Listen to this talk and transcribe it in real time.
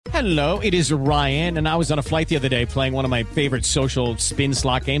Hello, it is Ryan, and I was on a flight the other day playing one of my favorite social spin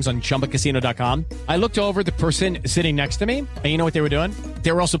slot games on ChumbaCasino.com. I looked over at the person sitting next to me, and you know what they were doing?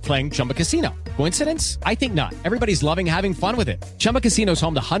 They were also playing Chumba Casino. Coincidence? I think not. Everybody's loving having fun with it. Chumba Casino is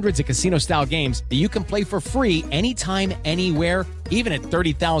home to hundreds of casino-style games that you can play for free anytime, anywhere, even at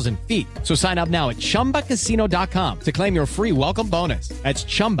 30,000 feet. So sign up now at ChumbaCasino.com to claim your free welcome bonus. That's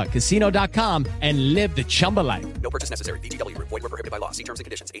ChumbaCasino.com and live the Chumba life. No purchase necessary. VGW. Void where prohibited by law. See terms and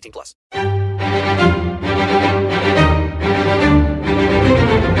conditions. 18 plus.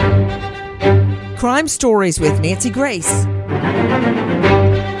 Crime Stories with Nancy Grace.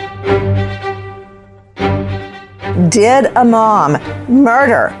 Did a mom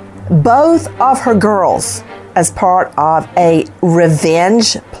murder both of her girls as part of a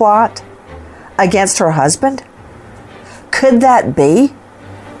revenge plot against her husband? Could that be?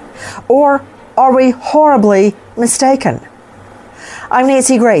 Or are we horribly mistaken? I'm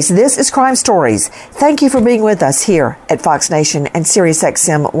Nancy Grace. This is Crime Stories. Thank you for being with us here at Fox Nation and Sirius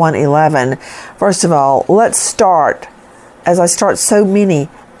XM 111. First of all, let's start, as I start so many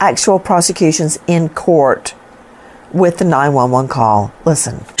actual prosecutions in court, with the 911 call.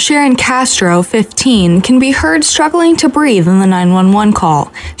 Listen. Sharon Castro, 15, can be heard struggling to breathe in the 911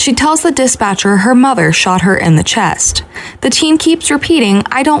 call. She tells the dispatcher her mother shot her in the chest. The teen keeps repeating,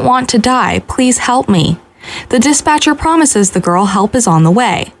 "I don't want to die. Please help me." The dispatcher promises the girl help is on the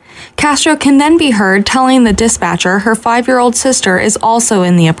way. Castro can then be heard telling the dispatcher her 5-year-old sister is also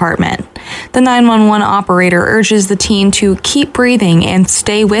in the apartment. The 911 operator urges the teen to keep breathing and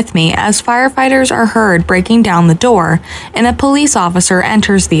stay with me as firefighters are heard breaking down the door and a police officer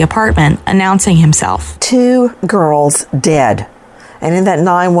enters the apartment, announcing himself. 2 girls dead. And in that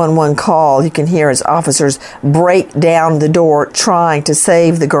 911 call, you can hear as officers break down the door trying to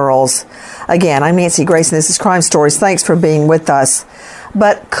save the girls. Again, I'm Nancy Grace, and this is Crime Stories. Thanks for being with us.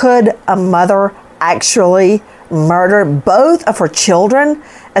 But could a mother actually murder both of her children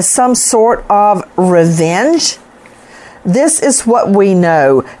as some sort of revenge? This is what we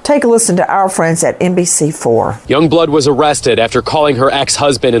know. Take a listen to our friends at NBC4. Youngblood was arrested after calling her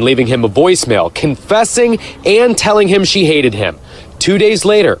ex-husband and leaving him a voicemail, confessing and telling him she hated him. 2 days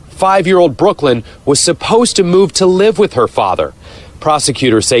later, 5-year-old Brooklyn was supposed to move to live with her father.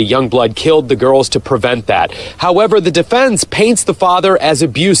 Prosecutors say Youngblood killed the girls to prevent that. However, the defense paints the father as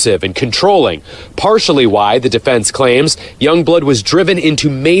abusive and controlling, partially why the defense claims Youngblood was driven into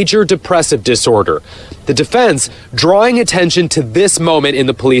major depressive disorder. The defense drawing attention to this moment in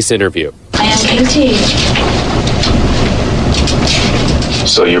the police interview. I am 18.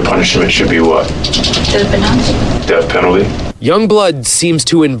 So your punishment should be what? Death penalty. Death penalty? Youngblood seems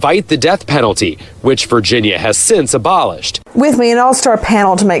to invite the death penalty, which Virginia has since abolished. With me, an all-star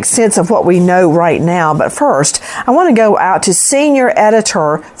panel to make sense of what we know right now. But first, I want to go out to senior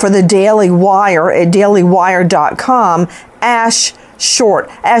editor for the Daily Wire at dailywire.com, Ash Short.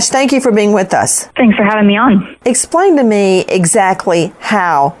 Ash, thank you for being with us. Thanks for having me on. Explain to me exactly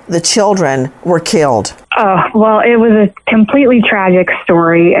how the children were killed. Well, it was a completely tragic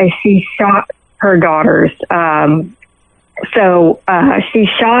story. She shot her daughters. She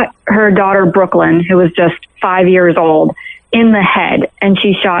shot her daughter, Brooklyn, who was just 5 years old, in the head. And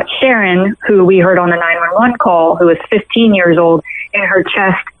she shot Sharon, who we heard on the 911 call, who was 15 years old, in her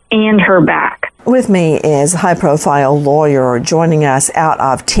chest and her back. With me is a high-profile lawyer joining us out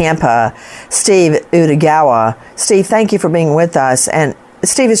of Tampa, Steve Utagawa. Steve, thank you for being with us. And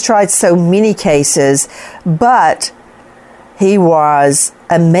Steve has tried so many cases, but he was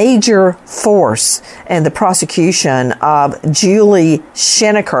a major force in the prosecution of Julie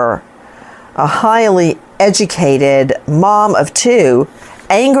Schenecker, a highly educated mom of 2,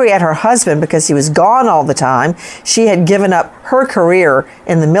 angry at her husband because he was gone all the time. She had given up her career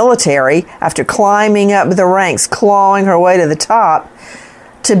in the military after climbing up the ranks, clawing her way to the top,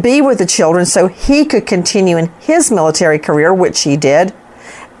 to be with the children so he could continue in his military career, which he did,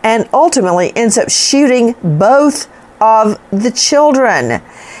 and ultimately ends up shooting both of the children.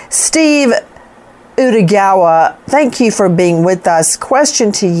 Steve Utagawa, thank you for being with us.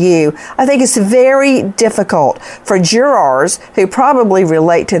 Question to you. I think it's very difficult for jurors who probably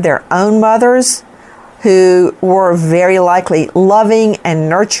relate to their own mothers, who were very likely loving and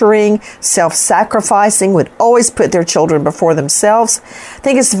nurturing, self-sacrificing, would always put their children before themselves. I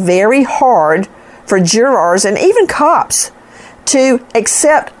think it's very hard for jurors and even cops to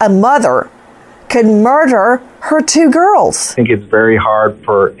accept a mother could murder her 2 girls. I think it's very hard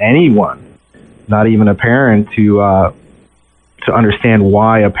for anyone, not even a parent, to understand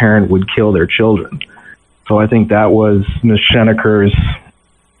why a parent would kill their children. So I think that was Ms. Schenecker's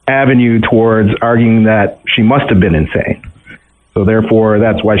avenue towards arguing that she must have been insane. So therefore,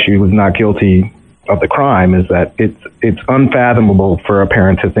 that's why she was not guilty of the crime, is that it's unfathomable for a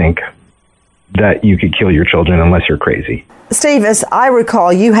parent to think that you could kill your children unless you're crazy. Steve, as I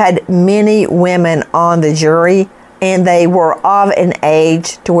recall, you had many women on the jury, and they were of an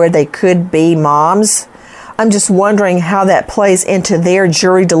age to where they could be moms. I'm just wondering how that plays into their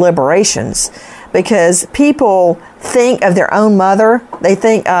jury deliberations, because people think of their own mother. They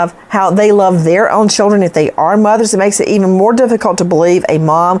think of how they love their own children if they are mothers. It makes it even more difficult to believe a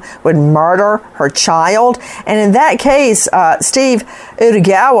mom would murder her child. And in that case, Steve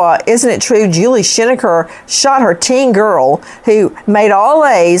Utagawa, isn't it true Julie Schenecker shot her teen girl who made all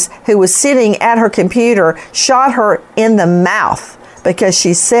A's, who was sitting at her computer, shot her in the mouth because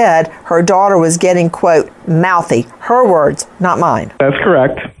she said her daughter was getting, quote, mouthy. Her words, not mine. That's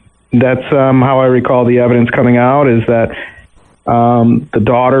correct. That's how I recall the evidence coming out, is that the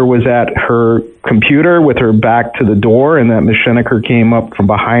daughter was at her computer with her back to the door, and that Ms. Schenecker came up from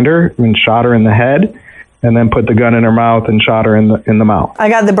behind her and shot her in the head, and then put the gun in her mouth and shot her in the mouth. I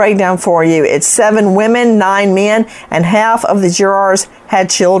got the breakdown for you. It's 7 women, 9 men, and half of the jurors had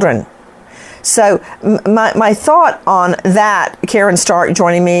children. So my thought on that, Karen Stark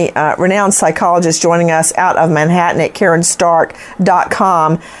joining me, renowned psychologist joining us out of Manhattan at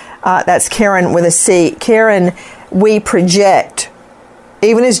KarenStark.com. That's Karen with a C. Karen, we project,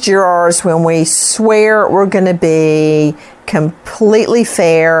 even as jurors, when we swear we're going to be completely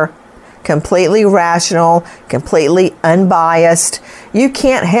fair, completely rational, completely unbiased, you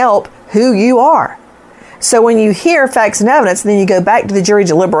can't help who you are. So when you hear facts and evidence, and then you go back to the jury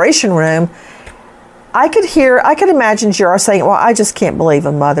deliberation room, I could imagine jurors saying, well, I just can't believe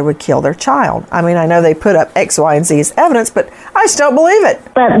a mother would kill their child. I mean, I know they put up X, Y, and Z as evidence, but I just don't believe it.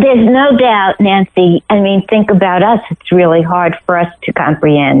 But there's no doubt, Nancy, I mean, think about us. It's really hard for us to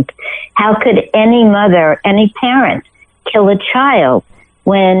comprehend. How could any mother, any parent kill a child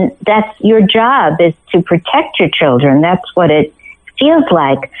when that's your job, is to protect your children? That's what it feels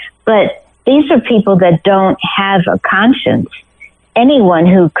like. But these are people that don't have a conscience. Anyone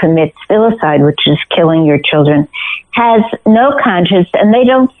who commits suicide, which is killing your children, has no conscience, and they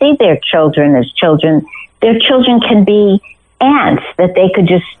don't see their children as children. Their children can be ants that they could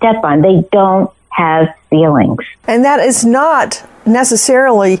just step on. They don't have feelings. And that is not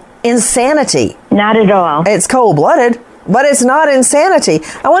necessarily insanity. Not at all. It's cold-blooded, but it's not insanity.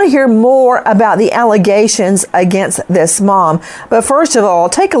 I want to hear more about the allegations against this mom. But first of all,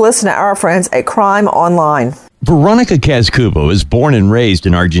 take a listen to our friends at Crime Online. Veronica Cascubo was born and raised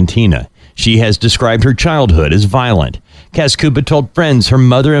in Argentina. She has described her childhood as violent. Cascubo told friends her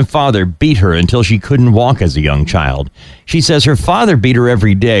mother and father beat her until she couldn't walk as a young child. She says her father beat her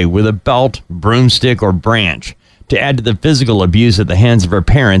every day with a belt, broomstick, or branch. To add to the physical abuse at the hands of her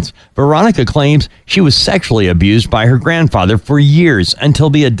parents, Veronica claims she was sexually abused by her grandfather for years until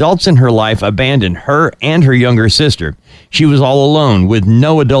the adults in her life abandoned her and her younger sister. She was all alone with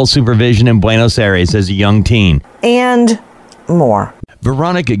no adult supervision in Buenos Aires as a young teen. And more.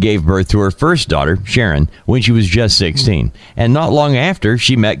 Veronica gave birth to her first daughter, Sharon, when she was just 16, and not long after,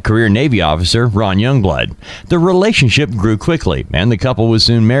 she met career Navy officer Ron Youngblood. The relationship grew quickly, and the couple was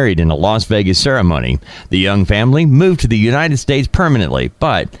soon married in a Las Vegas ceremony. The young family moved to the United States permanently,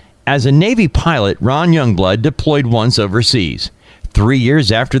 but as a Navy pilot, Ron Youngblood deployed once overseas. 3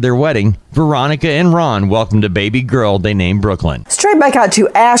 years after their wedding, Veronica and Ron welcomed a baby girl they named Brooklyn. Straight back out to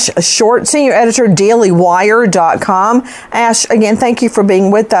Ash Short, senior editor, dailywire.com. Ash, again, thank you for being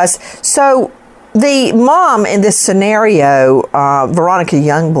with us. So the mom in this scenario, Veronica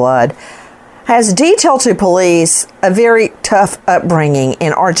Youngblood, has detailed to police a very tough upbringing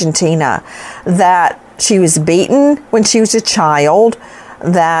in Argentina, that she was beaten when she was a child,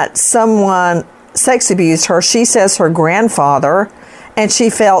 that someone sex abused her, she says her grandfather, and she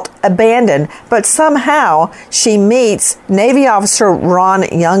felt abandoned. But somehow she meets Navy officer Ron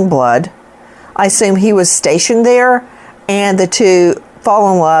Youngblood. I assume he was stationed there, and the two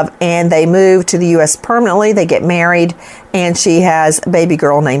fall in love, and they move to the U.S. permanently. They get married, and she has a baby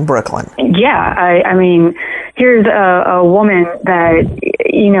girl named Brooklyn. Yeah, I mean, here's a woman that,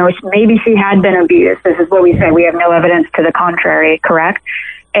 you know, maybe she had been abused. This is what we say. We have no evidence to the contrary, correct?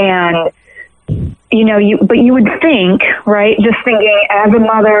 And you know, but you would think, right, just thinking as a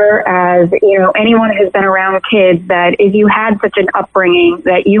mother, as, you know, anyone who's been around kids, that if you had such an upbringing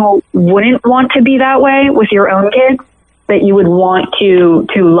that you wouldn't want to be that way with your own kids, that you would want to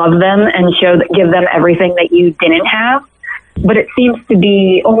love them and give them everything that you didn't have. But it seems to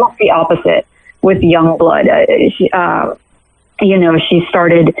be almost the opposite with Youngblood. You know, she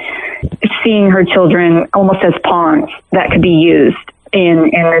started seeing her children almost as pawns that could be used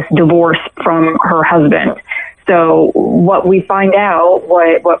in this divorce from her husband. So what we find out,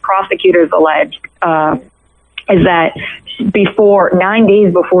 what prosecutors alleged, is that 9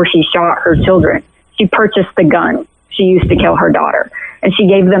 days before she shot her children, she purchased the gun she used to kill her daughter, and she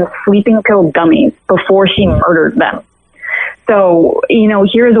gave them sleeping pill gummies before she murdered them. So,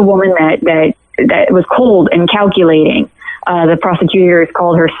 here's a woman that was cold and calculating. The prosecutors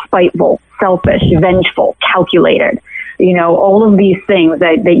called her spiteful, selfish, vengeful, calculated. All of these things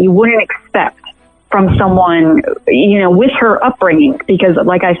that you wouldn't expect from someone, with her upbringing, because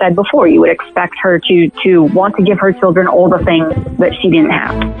like I said before, you would expect her to want to give her children all the things that she didn't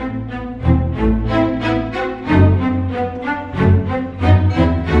have.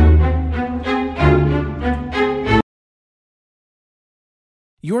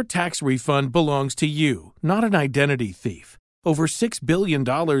 Your tax refund belongs to you, not an identity thief. Over $6 billion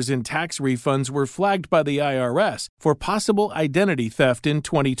in tax refunds were flagged by the IRS for possible identity theft in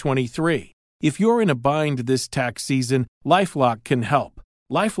 2023. If you're in a bind this tax season, LifeLock can help.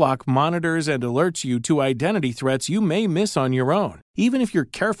 LifeLock monitors and alerts you to identity threats you may miss on your own, even if you're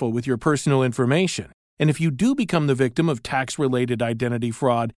careful with your personal information. And if you do become the victim of tax-related identity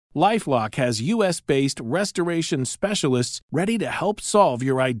fraud, LifeLock has U.S.-based restoration specialists ready to help solve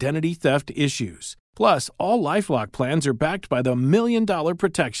your identity theft issues. Plus, all LifeLock plans are backed by the $1 Million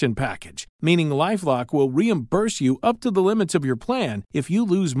Protection Package, meaning LifeLock will reimburse you up to the limits of your plan if you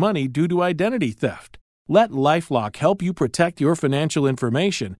lose money due to identity theft. Let LifeLock help you protect your financial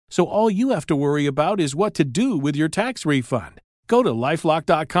information, so all you have to worry about is what to do with your tax refund. Go to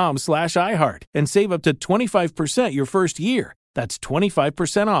LifeLock.com/iHeart and save up to 25% your first year. That's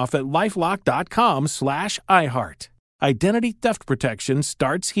 25% off at LifeLock.com/iHeart. Identity theft protection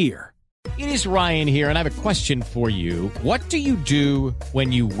starts here. It is Ryan here, and I have a question for you. What do you do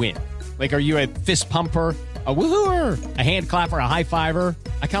when you win? Like, are you a fist pumper, a woohooer, a hand clapper, a high fiver?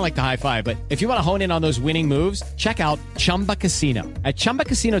 I kind of like the high five, but if you want to hone in on those winning moves, check out Chumba Casino. At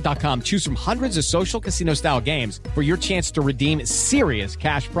ChumbaCasino.com, choose from hundreds of social casino-style games for your chance to redeem serious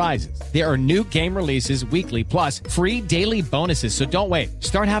cash prizes. There are new game releases weekly, plus free daily bonuses. So don't wait.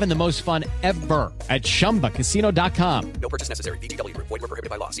 Start having the most fun ever at ChumbaCasino.com. No purchase necessary. VGW. Void where prohibited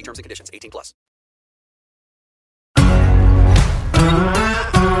by law. See terms and conditions. 18+.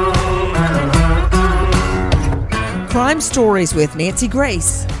 Crime Stories with Nancy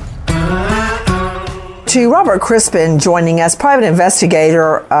Grace. To Robert Crispin joining us, private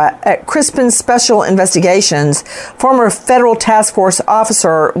investigator at Crispin Special Investigations, former federal task force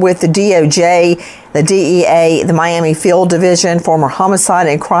officer with the DOJ, the DEA, the Miami Field Division, former homicide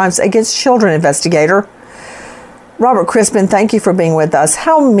and crimes against children investigator. Robert Crispin, thank you for being with us.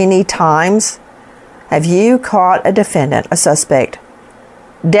 How many times have you caught a defendant, a suspect,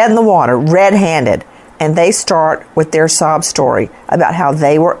 dead in the water, red-handed, and they start with their sob story about how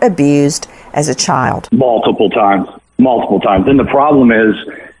they were abused as a child? Multiple times. And the problem is,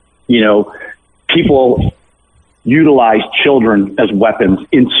 people utilize children as weapons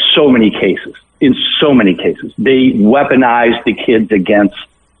in so many cases. They weaponize the kids against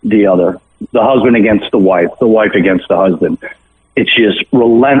the other, the husband against the wife against the husband. It's just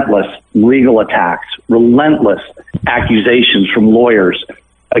relentless legal attacks, relentless accusations from lawyers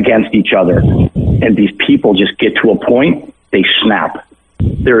against each other. And these people just get to a point, they snap.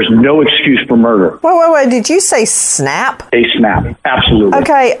 There is no excuse for murder. Wait. Did you say snap? They snap. Absolutely.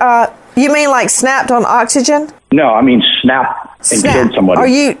 Okay. You mean like snapped on oxygen? No, I mean snap and killed somebody. Are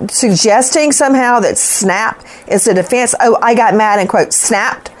you suggesting somehow that snap is a defense? Oh, I got mad and quote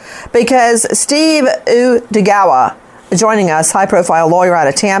snapped because Steve Udegawa joining us, high-profile lawyer out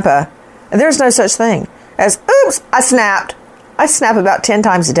of Tampa. There's no such thing as oops, I snapped. I snap about 10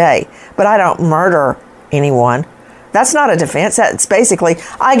 times a day, but I don't murder anyone. That's not a defense. That's basically,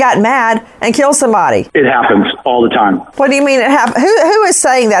 I got mad and killed somebody. It happens all the time. What do you mean it happens? Who is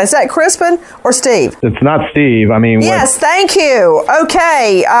saying that? Is that Crispin or Steve? It's not Steve. I mean... Yes, thank you.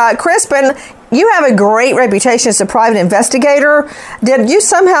 Okay, Crispin, you have a great reputation as a private investigator. Did you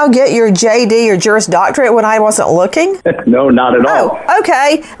somehow get your JD or Juris Doctorate when I wasn't looking? No, not at all. Oh,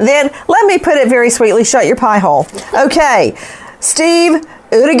 okay. Then let me put it very sweetly. Shut your pie hole. Okay. Steve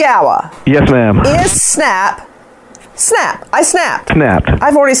Udegawa. Yes, ma'am. Is snap. I snapped. Snapped.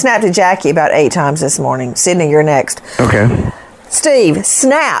 I've already snapped at Jackie about 8 times this morning. Sydney, you're next. Okay. Steve,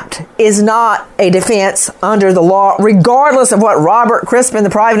 snapped is not a defense under the law, regardless of what Robert Crispin, the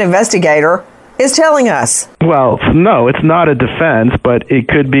private investigator, is telling us. Well, no, it's not a defense, but it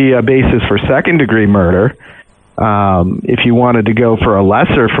could be a basis for second-degree murder. If you wanted to go for a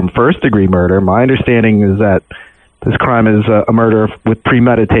lesser from first-degree murder, my understanding is that this crime is a murder with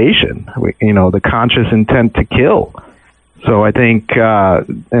premeditation, the conscious intent to kill. So I think,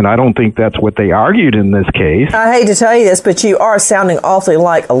 and I don't think that's what they argued in this case. I hate to tell you this, but you are sounding awfully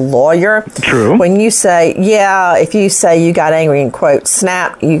like a lawyer. True. When you say, if you say you got angry and, quote,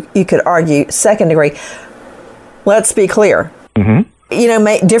 snap, you could argue second degree. Let's be clear.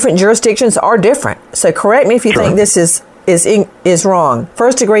 Mm-hmm. Different jurisdictions are different. So correct me if you think this is wrong.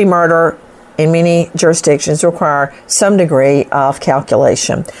 First degree murder in many jurisdictions require some degree of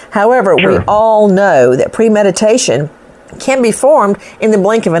calculation. However, we all know that premeditation can be formed in the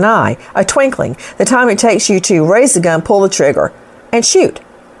blink of an eye, a twinkling, the time it takes you to raise the gun, pull the trigger, and shoot.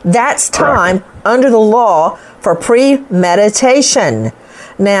 That's time under the law for premeditation.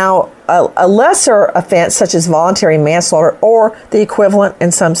 Now, a lesser offense such as voluntary manslaughter or the equivalent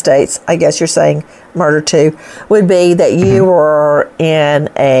in some states, I guess you're saying murder too, would be that you were in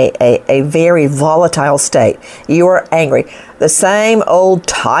a very volatile state. You were angry. The same old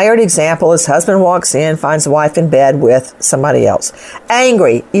tired example as husband walks in, finds the wife in bed with somebody else.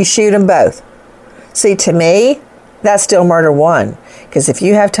 Angry, you shoot them both. See, to me, that's still murder one. Because if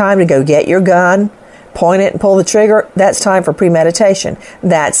you have time to go get your gun, point it and pull the trigger, that's time for premeditation.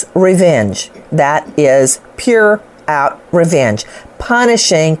 That's revenge. That is pure out revenge.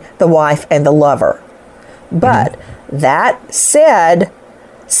 Punishing the wife and the lover. But that said,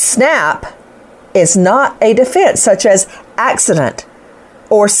 snap is not a defense such as accident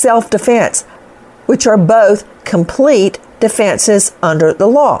or self-defense, which are both complete defenses under the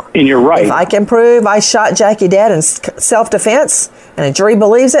law. And you're right. If I can prove I shot Jackie dead in self-defense and a jury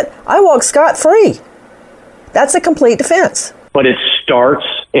believes it, I walk scot-free. That's a complete defense. But it starts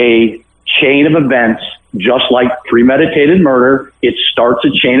a chain of events, just like premeditated murder. It starts a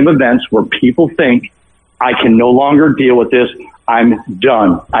chain of events where people think, I can no longer deal with this. I'm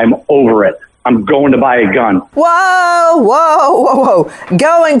done. I'm over it. I'm going to buy a gun. Whoa.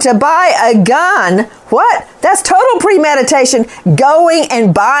 Going to buy a gun? What? That's total premeditation. Going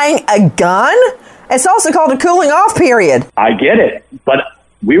and buying a gun? It's also called a cooling off period. I get it. But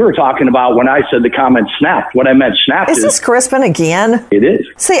we were talking about when I said the comment snapped. What I meant snapped is this Crispin again? It is.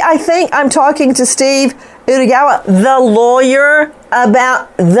 See, I think I'm talking to Steve Utagawa, the lawyer,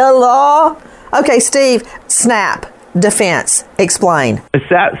 about the law. Okay, Steve, snap, defense, explain. A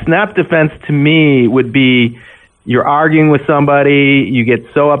snap defense to me would be you're arguing with somebody, you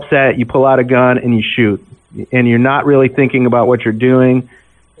get so upset, you pull out a gun and you shoot. And you're not really thinking about what you're doing.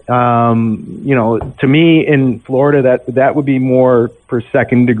 To me in Florida, that would be more for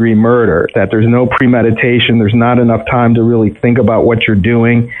second degree murder, that there's no premeditation. There's not enough time to really think about what you're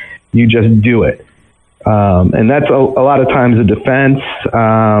doing. You just do it. And that's a lot of times a defense.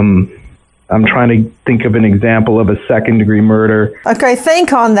 I'm trying to think of an example of a second degree murder. Okay,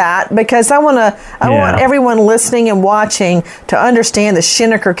 think on that, because I want everyone listening and watching to understand the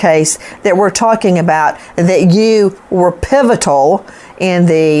Schenecker case that we're talking about, that you were pivotal in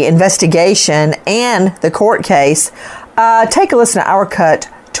the investigation and the court case. Take a listen to our cut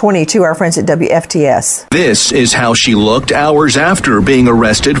 22, our friends at WFTS. This is how she looked hours after being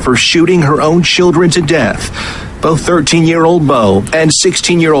arrested for shooting her own children to death. Both 13-year-old Bo and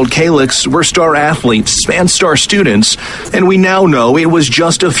 16-year-old Calix were star athletes and star students, and we now know it was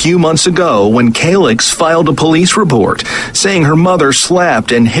just a few months ago when Calix filed a police report saying her mother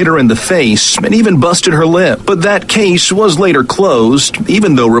slapped and hit her in the face and even busted her lip. But that case was later closed,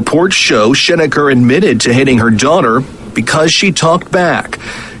 even though reports show Schenecker admitted to hitting her daughter because she talked back.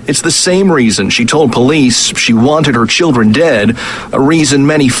 It's the same reason she told police she wanted her children dead, a reason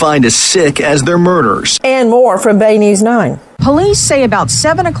many find as sick as their murders. And more from Bay News 9. Police say about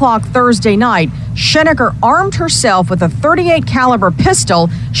 7 o'clock Thursday night, Schenecker armed herself with a .38 caliber pistol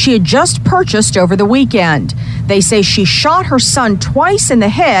she had just purchased over the weekend. They say she shot her son twice in the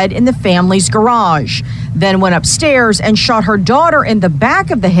head in the family's garage, then went upstairs and shot her daughter in the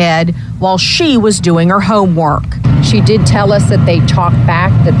back of the head while she was doing her homework. She did tell us that they talked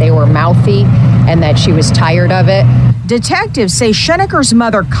back, that they were mouthy, and that she was tired of it. Detectives say Schenecker's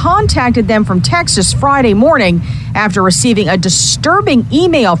mother contacted them from Texas Friday morning after receiving a disturbing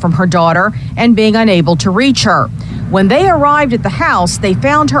email from her daughter and being unable to reach her. When they arrived at the house, they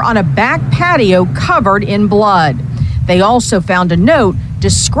found her on a back patio covered in blood. They also found a note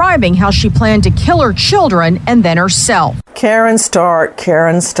describing how she planned to kill her children and then herself. Karen Stark,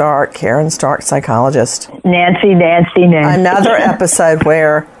 psychologist. Nancy. Another episode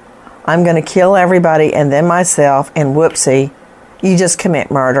where I'm going to kill everybody and then myself, and whoopsie, you just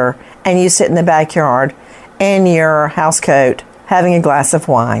commit murder, and you sit in the backyard in your house coat having a glass of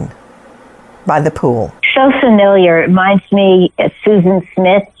wine by the pool. So familiar. It reminds me of Susan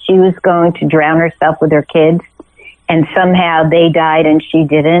Smith. She was going to drown herself with her kids, and somehow they died and she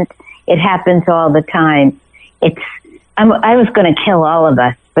didn't. It happens all the time. I was going to kill all of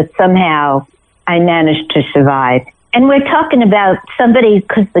us, but somehow I managed to survive. And we're talking about somebody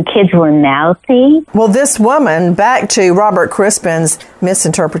because the kids were mouthy. Well, this woman, back to Robert Crispin's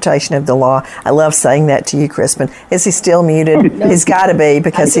misinterpretation of the law. I love saying that to you, Crispin. Is he still muted? No. He's got to be,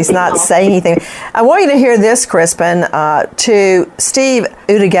 because he's not saying anything. I want you to hear this, Crispin, to Steve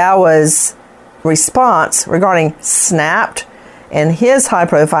Udegawa's response regarding Snapped in his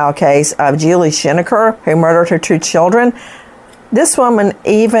high-profile case of Julie Schenecker, who murdered her 2 children. This woman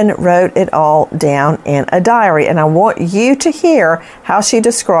even wrote it all down in a diary, and I want you to hear how she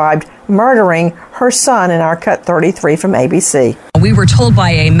described murdering her son in our Cut 33 from ABC. We were told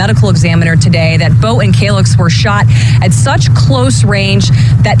by a medical examiner today that Bo and Calix were shot at such close range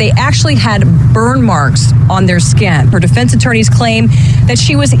that they actually had burn marks on their skin. Her defense attorneys claim that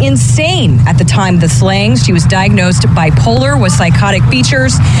she was insane at the time of the slayings. She was diagnosed bipolar with psychotic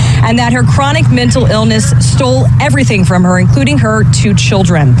features, and that her chronic mental illness stole everything from her, including her 2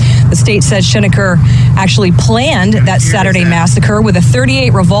 children. The state says Schenecker actually planned that Saturday massacre with a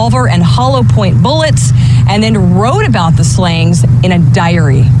 .38 revolver and hollow point bullets, and then wrote about the slayings in a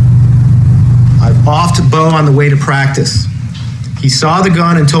diary. I offed Bo on the way to practice. He saw the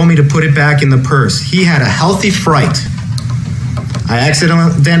gun and told me to put it back in the purse. He had a healthy fright. I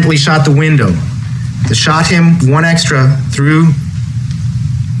accidentally shot the window. I shot him one extra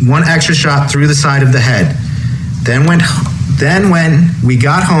shot through the side of the head. Then when we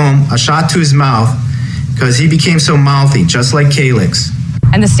got home, a shot to his mouth because he became so mouthy, just like Calix.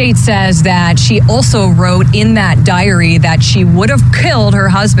 And the state says that she also wrote in that diary that she would have killed her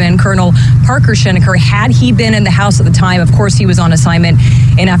husband, Colonel Parker Schenecker, had he been in the house at the time. Of course, he was on assignment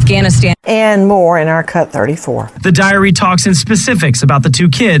in Afghanistan. And more in our Cut 34. The diary talks in specifics about the 2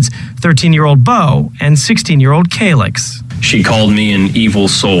 kids, 13-year-old Bo and 16-year-old Calix. She called me an evil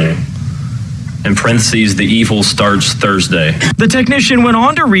soul. In parentheses, the evil starts Thursday. The technician went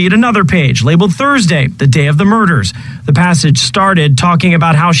on to read another page labeled Thursday, the day of the murders. The passage started talking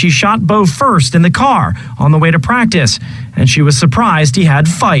about how she shot Bo first in the car on the way to practice, and she was surprised he had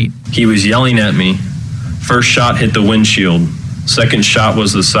fight. He was yelling at me. First shot hit the windshield. Second shot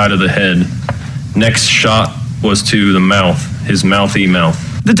was the side of the head. Next shot was to the mouth, his mouthy mouth.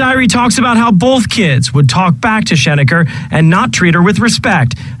 The diary talks about how both kids would talk back to Schenecker and not treat her with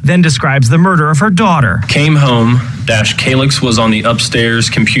respect, then describes the murder of her daughter. Came home, Calix was on the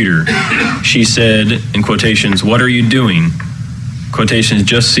upstairs computer. She said, in quotations, "What are you doing?" Quotations,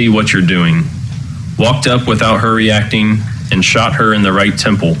 "Just see what you're doing." Walked up without her reacting and shot her in the right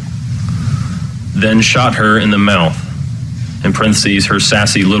temple. Then shot her in the mouth. In parentheses, her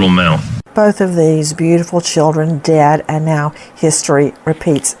sassy little mouth. Both of these beautiful children dead, and now history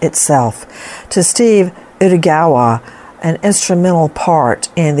repeats itself. To Steve Udegawa, an instrumental part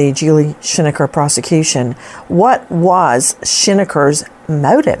in the Julie Schenecker prosecution, what was Schenecker's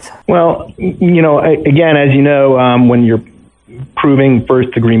motive? Well, again, as you know, when you're proving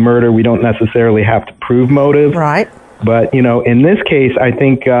first-degree murder, we don't necessarily have to prove motive. Right. But, in this case, I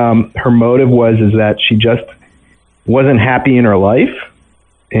think her motive was that she just wasn't happy in her life.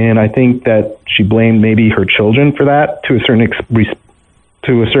 And I think that she blamed maybe her children for that to a certain extent,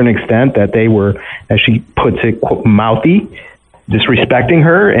 that they were, as she puts it, quote, mouthy, disrespecting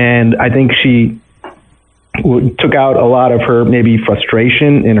her. And I think she took out a lot of her maybe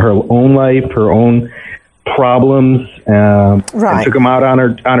frustration in her own life, her own problems, and took them out on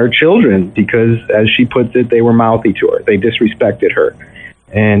her children because, as she puts it, they were mouthy to her. They disrespected her.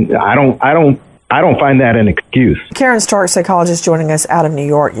 And I don't find that an excuse. Karen Stark, psychologist, joining us out of New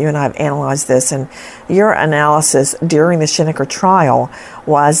York. You and I have analyzed this, and your analysis during the Schenecker trial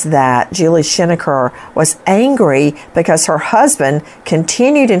was that Julie Schenecker was angry because her husband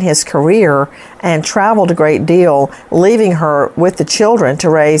continued in his career and traveled a great deal, leaving her with the children to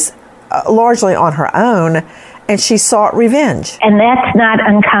raise largely on her own, and she sought revenge. And that's not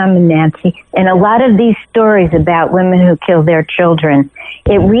uncommon, Nancy. In a lot of these stories about women who kill their children,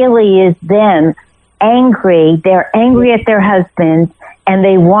 it really is them angry. They're angry at their husbands, and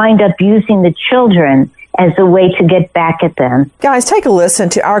they wind up using the children as a way to get back at them. Guys, take a listen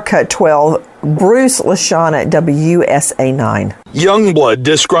to our Cut 12, Bruce Lashana, WSA 9. Youngblood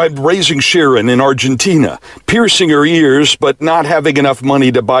described raising Sharon in Argentina, piercing her ears but not having enough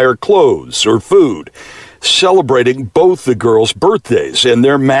money to buy her clothes or food. celebrating both the girls' birthdays and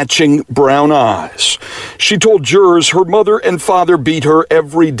their matching brown eyes. She told jurors her mother and father beat her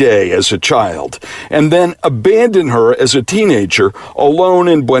every day as a child and then abandoned her as a teenager alone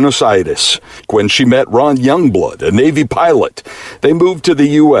in Buenos Aires. When she met Ron Youngblood, a Navy pilot, they moved to the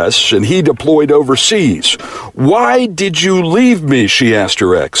U.S. and he deployed overseas. "Why did you leave me?" she asked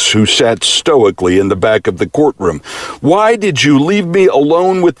her ex, who sat stoically in the back of the courtroom. "Why did you leave me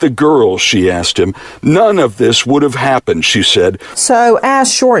alone with the girls?" she asked him. "None of this would have happened," she said. So,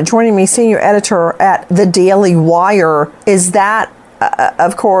 Ash Short joining me, senior editor at The Daily Wire. Is that,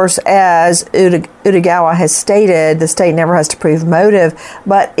 of course, as Utagawa has stated, the state never has to prove motive,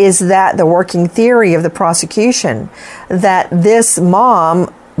 but is that the working theory of the prosecution, that this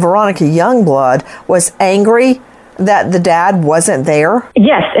mom, Veronica Youngblood, was angry that the dad wasn't there?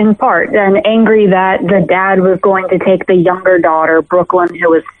 Yes, in part, and angry that the dad was going to take the younger daughter, Brooklyn, who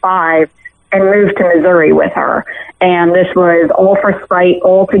was 5, and move to Missouri with her. And this was all for spite,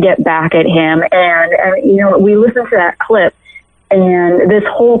 all to get back at him. And we listened to that clip, and this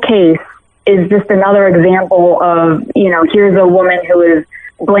whole case is just another example of, here's a woman who is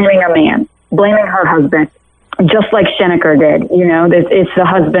blaming a man, blaming her husband, just like Schenecker did. It's the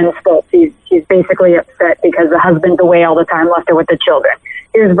husband's fault. She's basically upset because the husband's away all the time, left her with the children.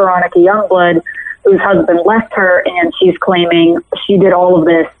 Here's Veronica Youngblood, whose husband left her, and she's claiming she did all of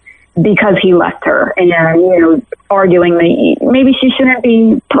this because he left her, and arguing that maybe she shouldn't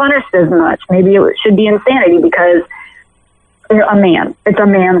be punished as much. Maybe it should be insanity because it's a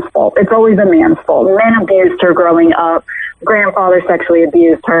man's fault. It's always a man's fault. Men abused her growing up. Grandfather sexually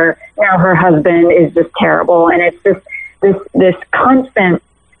abused her. Now her husband is just terrible. And it's just this constant,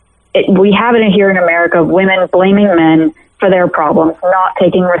 we have it here in America, of women blaming men for their problems, not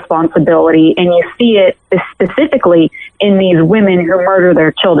taking responsibility. And you see it specifically in these women who murder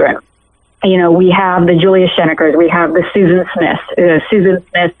their children. We have the Julia Scheneckers, we have the Susan Smith. Susan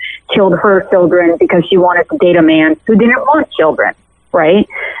Smith killed her children because she wanted to date a man who didn't want children, right?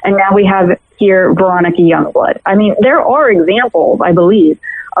 And now we have here Veronica Youngblood. I mean, there are examples, I believe,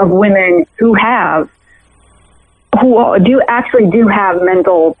 of women who do have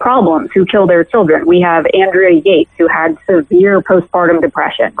mental problems, who kill their children. We have Andrea Yates, who had severe postpartum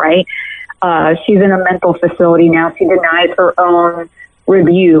depression, right? She's in a mental facility now. She denies her own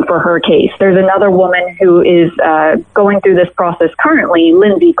review for her case. There's another woman who is going through this process currently,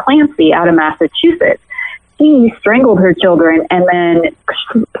 Lindsay Clancy out of Massachusetts. She strangled her children and then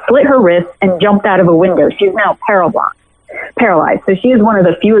slit her wrist and jumped out of a window. She's now paralyzed. So she is one of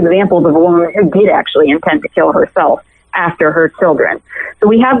the few examples of a woman who did actually intend to kill herself after her children. So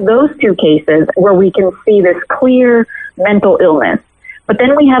we have those two cases where we can see this clear mental illness. But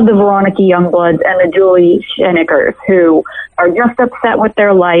then we have the Veronica Youngbloods and the Julie Scheneckers, who are just upset with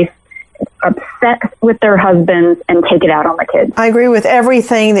their life, upset with their husbands, and take it out on the kids. I agree with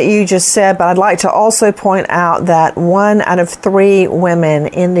everything that you just said, but I'd like to also point out that 1 out of 3 women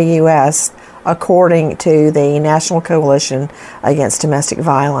in the U.S., according to the National Coalition Against Domestic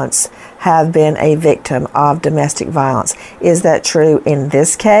Violence, have been a victim of domestic violence. Is that true in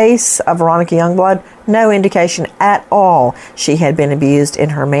this case of Veronica Youngblood? No indication at all she had been abused in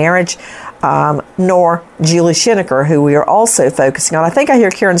her marriage, nor Julie Schenecker, who we are also focusing on. I think I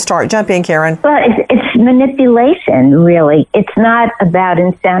hear Karen Stark. Jump in, Karen. Well, it's manipulation, really. It's not about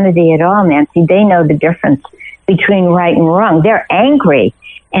insanity at all, Nancy. They know the difference between right and wrong. They're angry,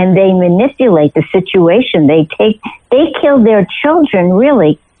 and they manipulate the situation. They kill their children,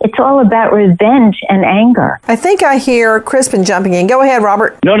 really. It's all about revenge and anger. I think I hear Crispin jumping in. Go ahead,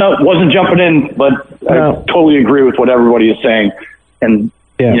 Robert. No, wasn't jumping in, but I totally agree with what everybody is saying. And,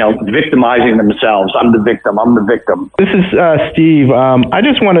 victimizing themselves. I'm the victim. This is Steve. I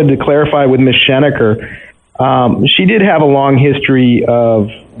just wanted to clarify with Ms. Schenecker. She did have a long history of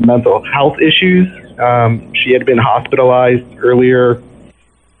mental health issues. She had been hospitalized earlier,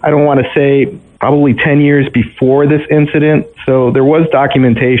 I don't want to say probably 10 years before this incident. So there was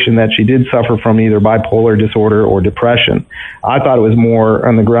documentation that she did suffer from either bipolar disorder or depression. I thought it was more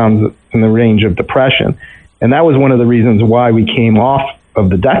on the grounds in the range of depression. And that was one of the reasons why we came off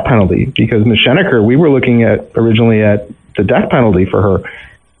of the death penalty, because Ms. Schenecker, we were looking at originally at the death penalty for her.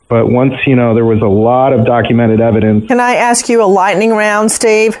 But once, there was a lot of documented evidence. Can I ask you a lightning round,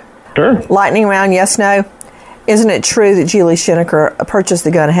 Steve? Sure. Lightning round, yes, no? Isn't it true that Julie Schenecker purchased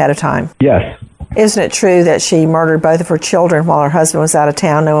the gun ahead of time? Yes. Isn't it true that she murdered both of her children while her husband was out of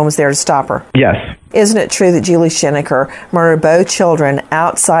town? No one was there to stop her. Yes. Isn't it true that Julie Schenecker murdered both children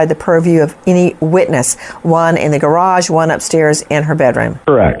outside the purview of any witness? One in the garage, one upstairs in her bedroom.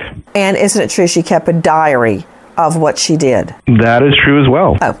 Correct. And isn't it true she kept a diary of what she did? That is true as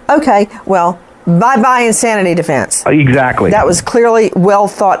well. Oh, okay. Well, Bye-bye insanity defense. Exactly. That was clearly well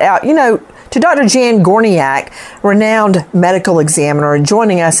thought out. You know, to Dr. Jan Gorniak, renowned medical examiner,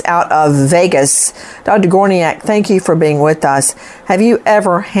 joining us out of Vegas. Dr. Gorniak, thank you for being with us. Have you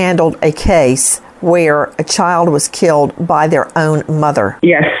ever handled a case where a child was killed by their own mother?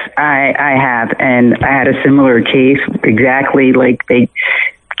 Yes, I have. And I had a similar case, exactly like they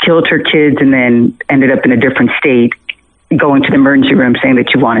killed her kids and then ended up in a different state, going to the emergency room saying that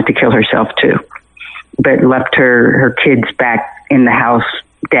she wanted to kill herself too, but left her kids back in the house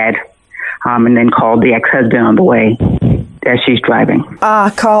dead, and then called the ex-husband on the way as she's driving.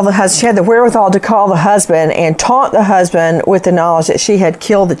 Call the husband. She had the wherewithal to call the husband and taunt the husband with the knowledge that she had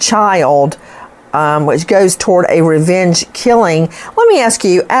killed the child, which goes toward a revenge killing. Let me ask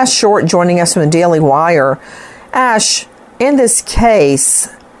you, Ash Short joining us from the Daily Wire. Ash, in this case,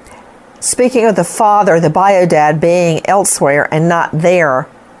 speaking of the father, the bio dad being elsewhere and not there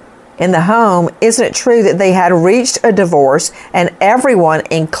in the home, isn't it true that they had reached a divorce and everyone,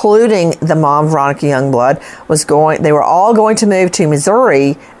 including the mom, Veronica Youngblood, they were all going to move to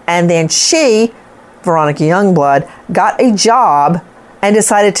Missouri, and then she, Veronica Youngblood, got a job and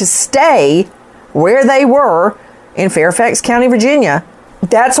decided to stay where they were in Fairfax County, Virginia.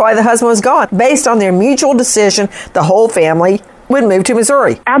 That's why the husband was gone. Based on their mutual decision, the whole family would move to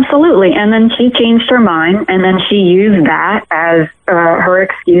Missouri. Absolutely. And then she changed her mind, and then she used that as her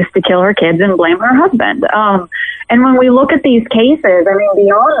excuse to kill her kids and blame her husband. And when we look at these cases, I mean,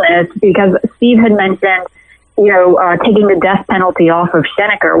 beyond this, because Steve had mentioned, taking the death penalty off of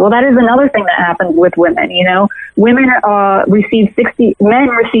Schenecker. Well, that is another thing that happens with women. Women receive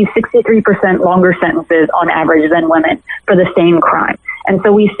 63% longer sentences on average than women for the same crime. And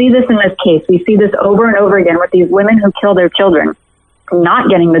so we see this in this case. We see this over and over again with these women who kill their children not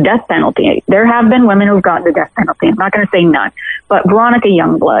getting the death penalty. There have been women who've gotten the death penalty. I'm not going to say none. But Veronica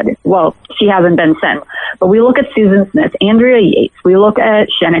Youngblood, well, she hasn't been sentenced. But we look at Susan Smith, Andrea Yates, we look at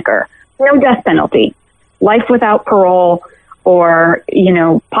Schenecker, no death penalty. Life without parole or,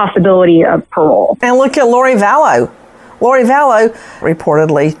 possibility of parole. And look at Lori Vallow. Lori Vallow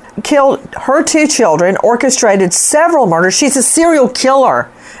reportedly killed her 2 children, orchestrated several murders. She's a serial killer,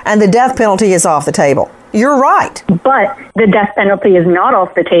 and the death penalty is off the table. You're right. But the death penalty is not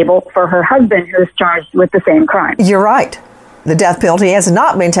off the table for her husband, who's charged with the same crime. You're right. The death penalty has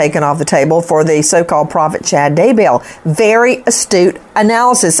not been taken off the table for the so-called prophet Chad Daybell. Very astute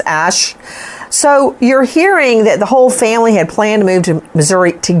analysis, Ash. So you're hearing that the whole family had planned to move to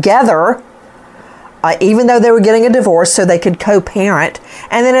Missouri together, even though they were getting a divorce so they could co-parent.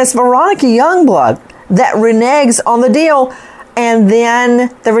 And then it's Veronica Youngblood that reneges on the deal, and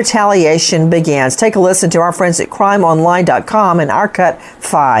then the retaliation begins. Take a listen to our friends at crimeonline.com and our cut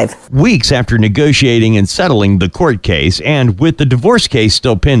 5. Weeks after negotiating and settling the court case, and with the divorce case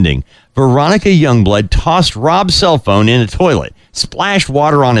still pending, Veronica Youngblood tossed Rob's cell phone in a toilet, splashed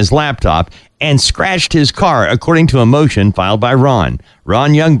water on his laptop, and scratched his car, according to a motion filed by Ron.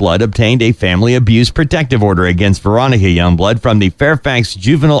 Ron Youngblood obtained a family abuse protective order against Veronica Youngblood from the Fairfax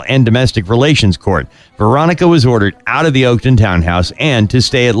Juvenile and Domestic Relations Court. Veronica was ordered out of the Oakton townhouse and to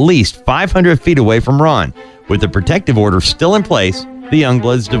stay at least 500 feet away from Ron. With the protective order still in place, the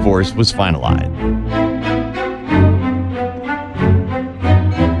Youngbloods' divorce was finalized.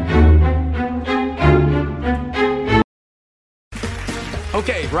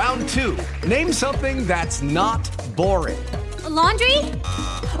 Okay, round 2. Name something that's not boring. A laundry?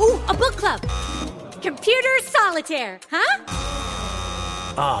 Ooh, a book club. Computer solitaire, huh?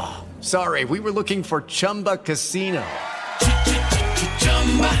 Ah, sorry, we were looking for Chumba Casino.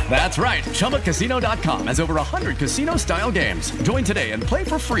 That's right, ChumbaCasino.com has over 100 casino-style games. Join today and play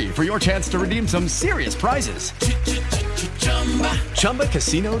for free for your chance to redeem some serious prizes.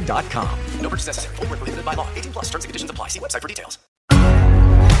 ChumbaCasino.com. No purchase necessary. Void where prohibited by law. 18+. Terms and conditions apply. See website for details.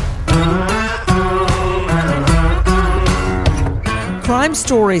 Crime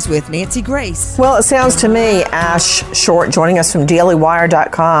Stories with Nancy Grace. Well, it sounds to me, Ash Short, joining us from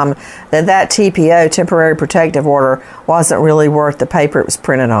DailyWire.com, that TPO, temporary protective order, wasn't really worth the paper it was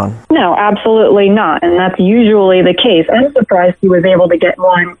printed on. No, absolutely not. And that's usually the case. I'm surprised he was able to get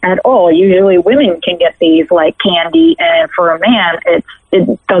one at all. Usually women can get these like candy, and for a man,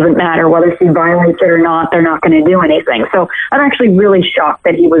 it doesn't matter whether she violates it or not. They're not going to do anything. So I'm actually really shocked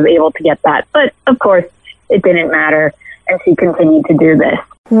that he was able to get that. But, of course, it didn't matter. And she continued to do this.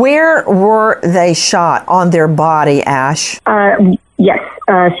 Where were they shot on their body, Ash? Yes.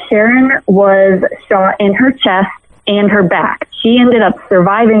 Sharon was shot in her chest and her back. She ended up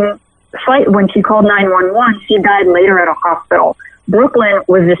surviving fight when she called 911. She died later at a hospital Brooklyn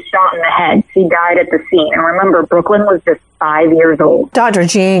was just shot in the head. She died at the scene. And remember, Brooklyn was just 5 years old. Dr.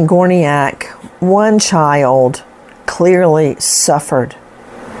 Jean Gorniak, one child clearly suffered,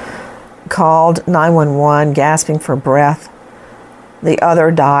 called 911, gasping for breath. The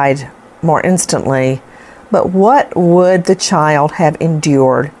other died more instantly. But what would the child have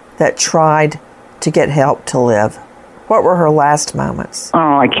endured that tried to get help to live? What were her last moments?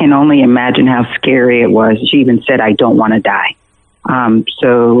 Oh, I can only imagine how scary it was. She even said, I don't want to die.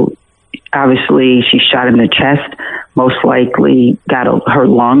 So obviously she shot in the chest, most likely got her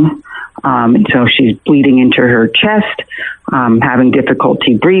lung. And so she's bleeding into her chest, having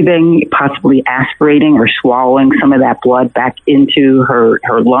difficulty breathing, possibly aspirating or swallowing some of that blood back into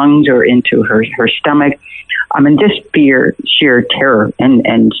her lungs or into her stomach. And just fear, sheer terror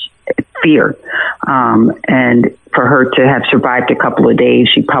and fear. And for her to have survived a couple of days,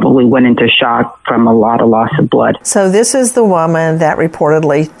 she probably went into shock from a lot of loss of blood. So this is the woman that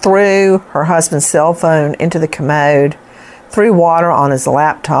reportedly threw her husband's cell phone into the commode, threw water on his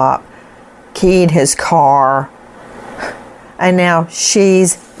laptop, keyed his car, and now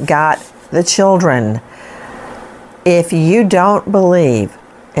she's got the children. If you don't believe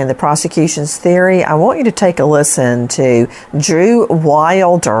in the prosecution's theory, I want you to take a listen to Drew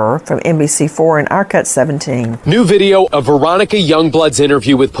Wilder from NBC4 in Our Cut 17. New video of Veronica Youngblood's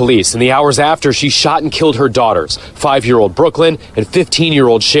interview with police in the hours after she shot and killed her daughters, 5-year-old Brooklyn and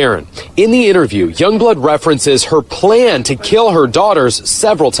 15-year-old Sharon. In the interview, Youngblood references her plan to kill her daughters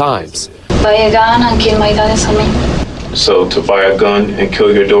several times. Buy a gun and kill my daughters for me. So to buy a gun and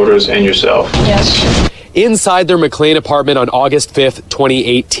kill your daughters and yourself? Yes. Inside their McLean apartment on August 5th,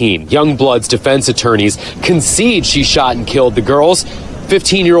 2018, Youngblood's defense attorneys concede she shot and killed the girls.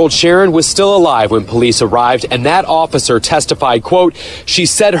 15-year-old Sharon was still alive when police arrived, and that officer testified, quote, she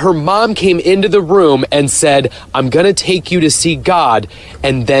said her mom came into the room and said, I'm going to take you to see God,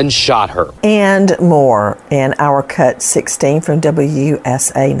 and then shot her. And more in Our Cut 16 from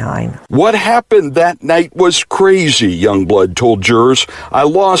WSA 9. What happened that night was crazy, Youngblood told jurors. I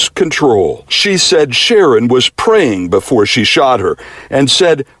lost control. She said Sharon was praying before she shot her and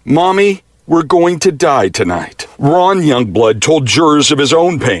said, Mommy, we're going to die tonight. Ron Youngblood told jurors of his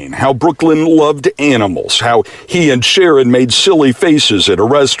own pain, how Brooklyn loved animals, how he and Sharon made silly faces at a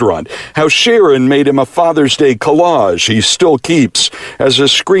restaurant, how Sharon made him a Father's Day collage he still keeps as a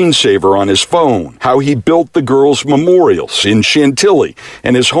screensaver on his phone, how he built the girls' memorials in Chantilly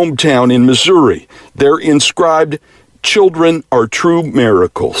and his hometown in Missouri. They're inscribed, Children are true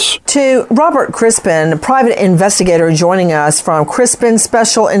miracles. To Robert Crispin, private investigator joining us from Crispin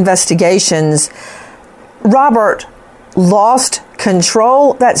Special Investigations. Robert, lost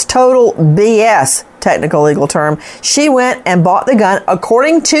control? That's total BS, technical legal term. She went and bought the gun,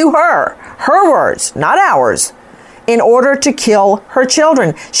 according to her words, not ours, in order to kill her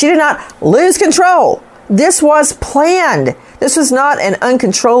children. She did not lose control. This was planned. This was not an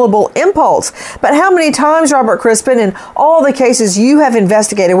uncontrollable impulse. But how many times, Robert Crispin, in all the cases you have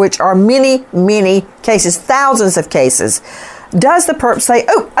investigated, which are many, many cases, thousands of cases, does the perp say,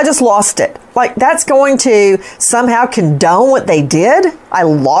 oh, I just lost it? Like that's going to somehow condone what they did? I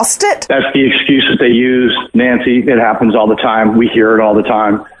lost it? That's the excuse that they use, Nancy. It happens all the time. We hear it all the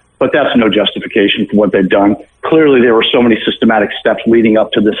time. But that's no justification for what they've done. Clearly, there were so many systematic steps leading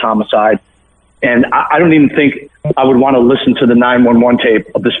up to this homicide. And I don't even think I would want to listen to the 911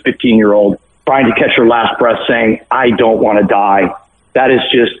 tape of this 15-year-old trying to catch her last breath saying, I don't want to die. That has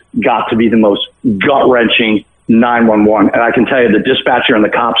just got to be the most gut-wrenching 911. And I can tell you the dispatcher and the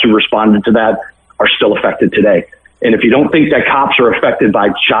cops who responded to that are still affected today. And if you don't think that cops are affected by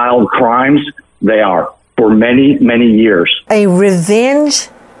child crimes, they are for many, many years. A revenge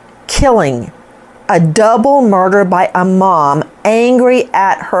killing. A double murder by a mom angry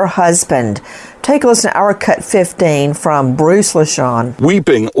at her husband. Take a listen to Our Cut 15 from Bruce LaShawn.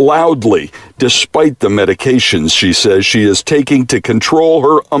 Weeping loudly despite the medications she says she is taking to control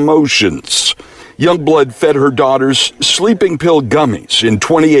her emotions. Youngblood fed her daughters sleeping pill gummies in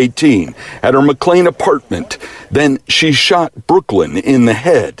 2018 at her McLean apartment. Then she shot Brooklyn in the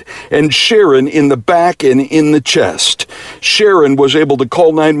head and Sharon in the back and in the chest. Sharon was able to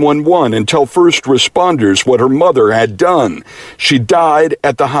call 911 and tell first responders what her mother had done. She died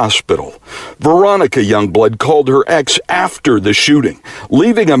at the hospital. Veronica Youngblood called her ex after the shooting,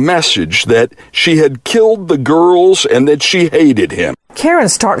 leaving a message that she had killed the girls and that she hated him. Karen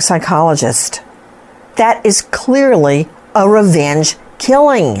Stark, psychologist. That is clearly a revenge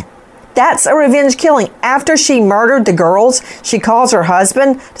killing. That's a revenge killing. After she murdered the girls, she calls her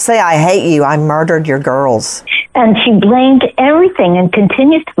husband to say, I hate you. I murdered your girls. And she blamed everything and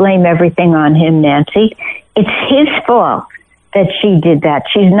continues to blame everything on him, Nancy. It's his fault. that she did that.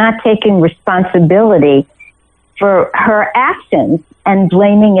 She's not taking responsibility for her actions and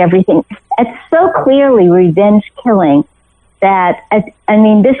blaming everything. It's so clearly revenge killing that, I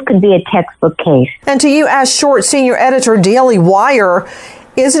mean, this could be a textbook case. And to you, as Short Senior Editor, Daily Wire,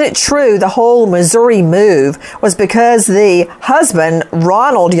 isn't it true the whole Missouri move was because the husband,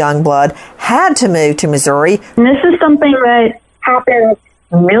 Ronald Youngblood, had to move to Missouri? And this is something that happens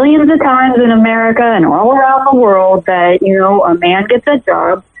millions of times in America and all around the world, that, you know, a man gets a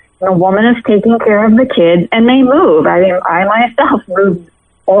job, and a woman is taking care of the kids, and they move. I mean, I myself moved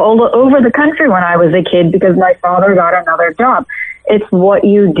all over the country when I was a kid because my father got another job. It's what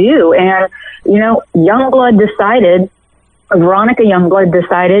you do. And, you know, Veronica Youngblood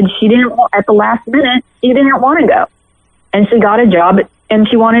decided she didn't, at the last minute, she didn't want to go. And she got a job and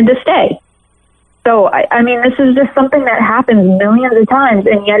she wanted to stay. So, I mean, this is just something that happens millions of times.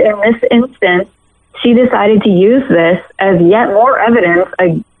 And yet in this instance, she decided to use this as yet more evidence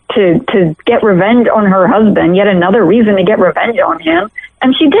to get revenge on her husband, yet another reason to get revenge on him.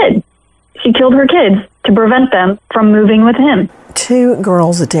 And she did. She killed her kids to prevent them from moving with him. 2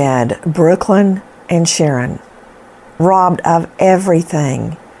 girls dead, Brooklyn and Sharon, robbed of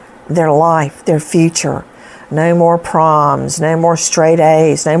everything, their life, their future. No more proms, no more straight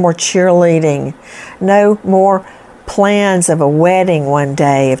A's, no more cheerleading, no more plans of a wedding one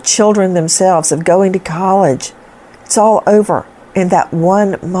day, of children themselves, of going to college. It's all over in that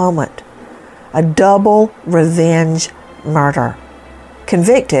one moment. A double revenge murder.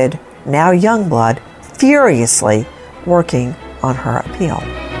 Convicted, now Youngblood, furiously working on her appeal.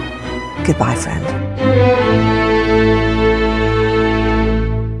 Goodbye, friend.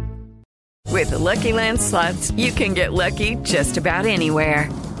 With the Lucky Land Slots, you can get lucky just about anywhere.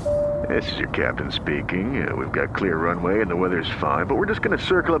 This is your captain speaking. We've got clear runway and the weather's fine, but we're just going to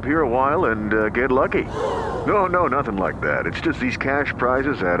circle up here a while and get lucky. No, nothing like that. It's just these cash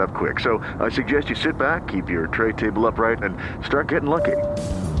prizes add up quick. So I suggest you sit back, keep your tray table upright, and start getting lucky.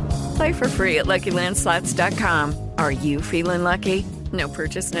 Play for free at LuckyLandSlots.com. Are you feeling lucky? No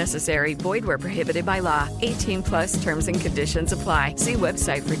purchase necessary. Void where prohibited by law. 18+ terms and conditions apply. See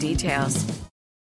website for details.